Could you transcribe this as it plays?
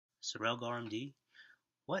Sarel, Gaur, MD.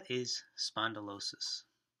 What is spondylosis?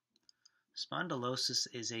 Spondylosis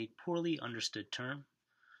is a poorly understood term.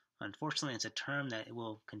 Unfortunately, it's a term that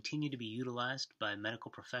will continue to be utilized by medical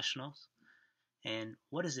professionals. And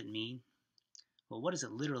what does it mean? Well, what does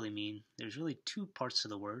it literally mean? There's really two parts to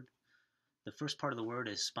the word. The first part of the word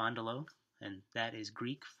is spondylo, and that is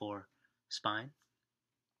Greek for spine.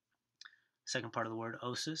 Second part of the word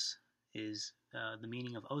osis is the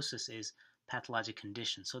meaning of osis is pathologic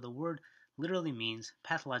condition. So the word literally means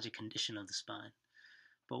pathologic condition of the spine.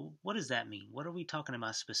 But what does that mean? What are we talking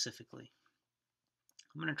about specifically?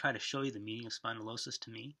 I'm going to try to show you the meaning of spondylosis to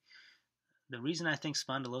me. The reason I think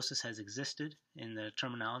spondylosis has existed in the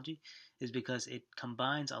terminology is because it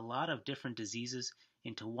combines a lot of different diseases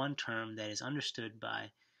into one term that is understood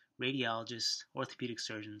by radiologists, orthopedic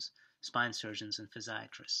surgeons, spine surgeons, and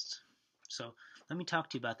physiatrists. So let me talk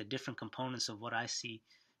to you about the different components of what I see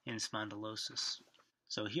in spondylosis.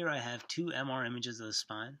 So here I have two MR images of the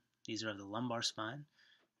spine. These are of the lumbar spine.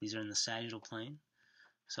 These are in the sagittal plane.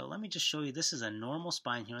 So let me just show you, this is a normal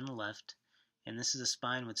spine here on the left, and this is a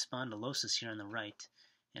spine with spondylosis here on the right.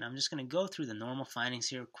 And I'm just going to go through the normal findings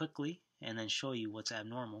here quickly and then show you what's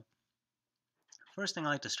abnormal. First thing I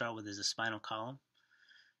like to start with is the spinal column.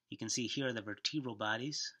 You can see here are the vertebral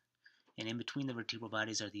bodies, and in between the vertebral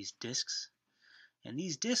bodies are these discs. And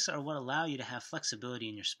these discs are what allow you to have flexibility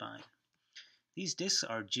in your spine. These discs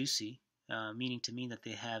are juicy, meaning to me that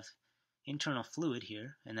they have internal fluid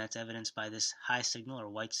here, and that's evidenced by this high signal or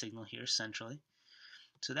white signal here centrally.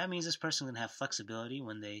 So that means this person can have flexibility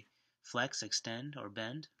when they flex, extend, or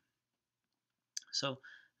bend. So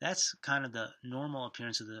that's kind of the normal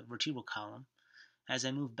appearance of the vertebral column. As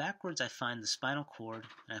I move backwards, I find the spinal cord,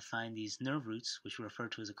 and I find these nerve roots, which we refer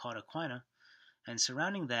to as a cauda equina, and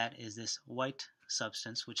surrounding that is this white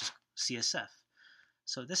substance, which is CSF.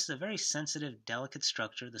 So this is a very sensitive, delicate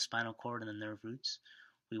structure, the spinal cord and the nerve roots.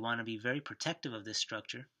 We want to be very protective of this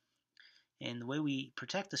structure. And the way we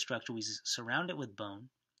protect the structure, we surround it with bone,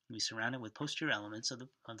 we surround it with posterior elements of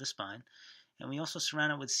the spine, and we also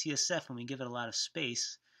surround it with CSF and we give it a lot of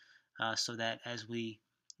space so that as we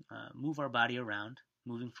move our body around,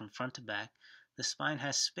 moving from front to back, the spine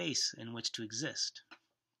has space in which to exist.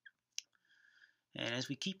 And as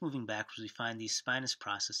we keep moving backwards, we find these spinous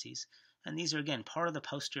processes, and these are again part of the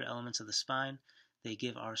posterior elements of the spine. They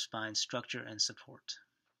give our spine structure and support.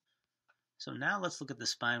 So now let's look at the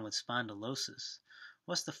spine with spondylosis.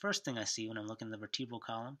 What's the first thing I see when I'm looking at the vertebral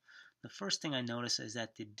column? The first thing I notice is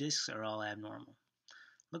that the discs are all abnormal.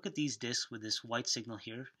 Look at these discs with this white signal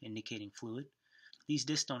here indicating fluid. These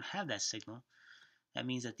discs don't have that signal. That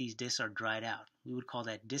means that these discs are dried out. We would call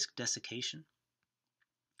that disc desiccation.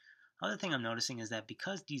 Other thing I'm noticing is that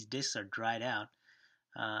because these discs are dried out,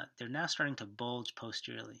 they're now starting to bulge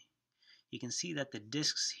posteriorly. You can see that the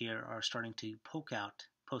discs here are starting to poke out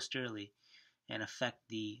posteriorly and affect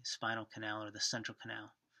the spinal canal or the central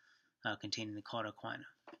canal containing the cauda equina.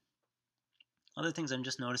 Other things I'm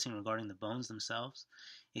just noticing regarding the bones themselves,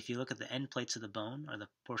 if you look at the end plates of the bone, or the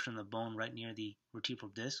portion of the bone right near the vertebral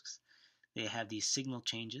discs, they have these signal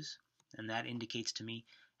changes, and that indicates to me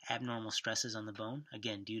abnormal stresses on the bone,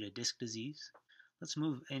 again due to disc disease. Let's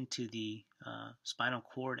move into the spinal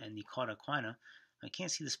cord and the cauda equina. I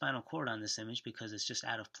can't see the spinal cord on this image because it's just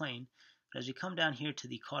out of plane, but as we come down here to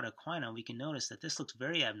the cauda equina, we can notice that this looks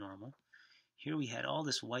very abnormal. Here we had all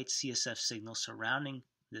this white CSF signal surrounding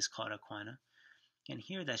this cauda equina, and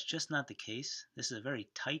here that's just not the case. This is a very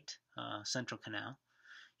tight central canal.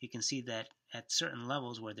 You can see that at certain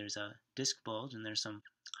levels where there's a disc bulge and there's some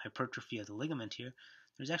hypertrophy of the ligament here,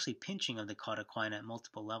 there's actually pinching of the cauda equina at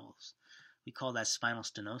multiple levels. We call that spinal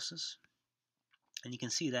stenosis. And you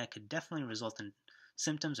can see that could definitely result in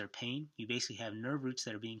symptoms or pain. You basically have nerve roots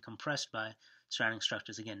that are being compressed by surrounding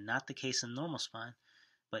structures. Again, not the case in normal spine,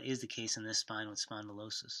 but is the case in this spine with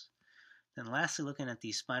spondylosis. Then lastly, looking at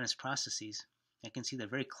these spinous processes, I can see they're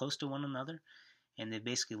very close to one another, and they've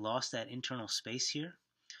basically lost that internal space here.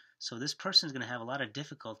 So this person is going to have a lot of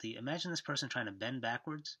difficulty. Imagine this person trying to bend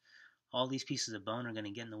backwards. All these pieces of bone are going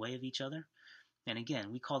to get in the way of each other. And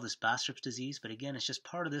again, we call this Bostrop's disease, but again, it's just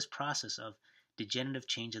part of this process of degenerative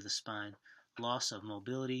change of the spine, loss of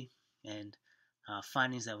mobility, and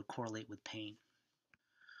findings that would correlate with pain.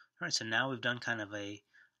 All right, so now we've done kind of a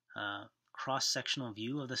cross-sectional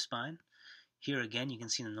view of the spine. Here again, you can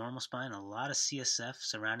see in the normal spine a lot of CSF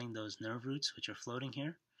surrounding those nerve roots which are floating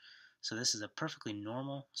here. So this is a perfectly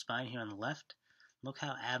normal spine here on the left. Look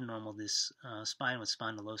how abnormal this spine with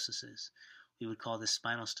spondylosis is. We would call this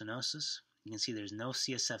spinal stenosis. You can see there's no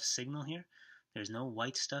CSF signal here. There's no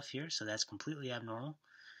white stuff here, so that's completely abnormal.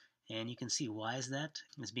 And you can see why is that?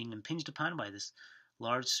 It's being impinged upon by this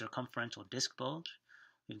large circumferential disc bulge.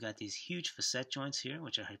 We've got these huge facet joints here,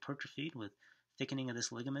 which are hypertrophied with thickening of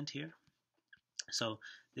this ligament here. So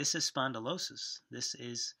this is spondylosis. This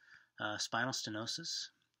is spinal stenosis,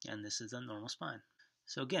 and this is a normal spine.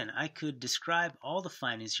 So again, I could describe all the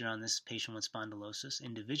findings here on this patient with spondylosis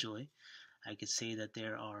individually. I could say that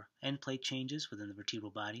there are end plate changes within the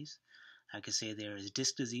vertebral bodies. I could say there is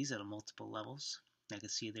disc disease at multiple levels. I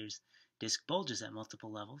could see there's disc bulges at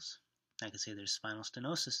multiple levels. I could say there's spinal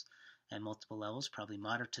stenosis at multiple levels, probably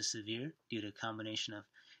moderate to severe due to a combination of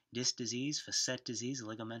disc disease, facet disease,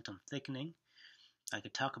 ligamentum thickening. I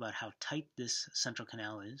could talk about how tight this central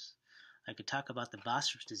canal is. I could talk about the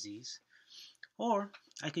Bosworth disease. Or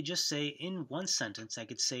I could just say in one sentence, I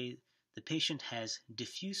could say the patient has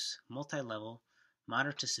diffuse, multi-level,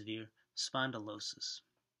 moderate to severe spondylosis.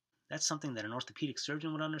 That's something that an orthopedic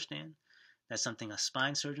surgeon would understand. That's something a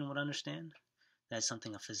spine surgeon would understand. That's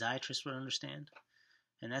something a physiatrist would understand.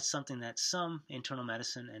 And that's something that some internal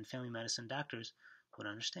medicine and family medicine doctors would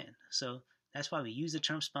understand. So that's why we use the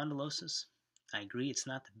term spondylosis. I agree it's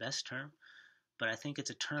not the best term, but I think it's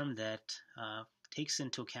a term that takes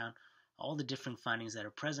into account all the different findings that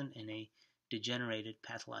are present in a degenerated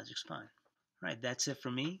pathologic spine. All right, that's it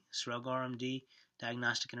for me, Sarel Gaur, MD,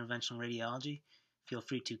 Diagnostic Interventional Radiology. Feel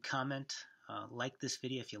free to comment, like this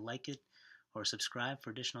video if you like it, or subscribe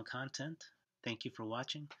for additional content. Thank you for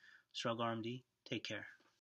watching. Sarel Gaur, MD. Take care.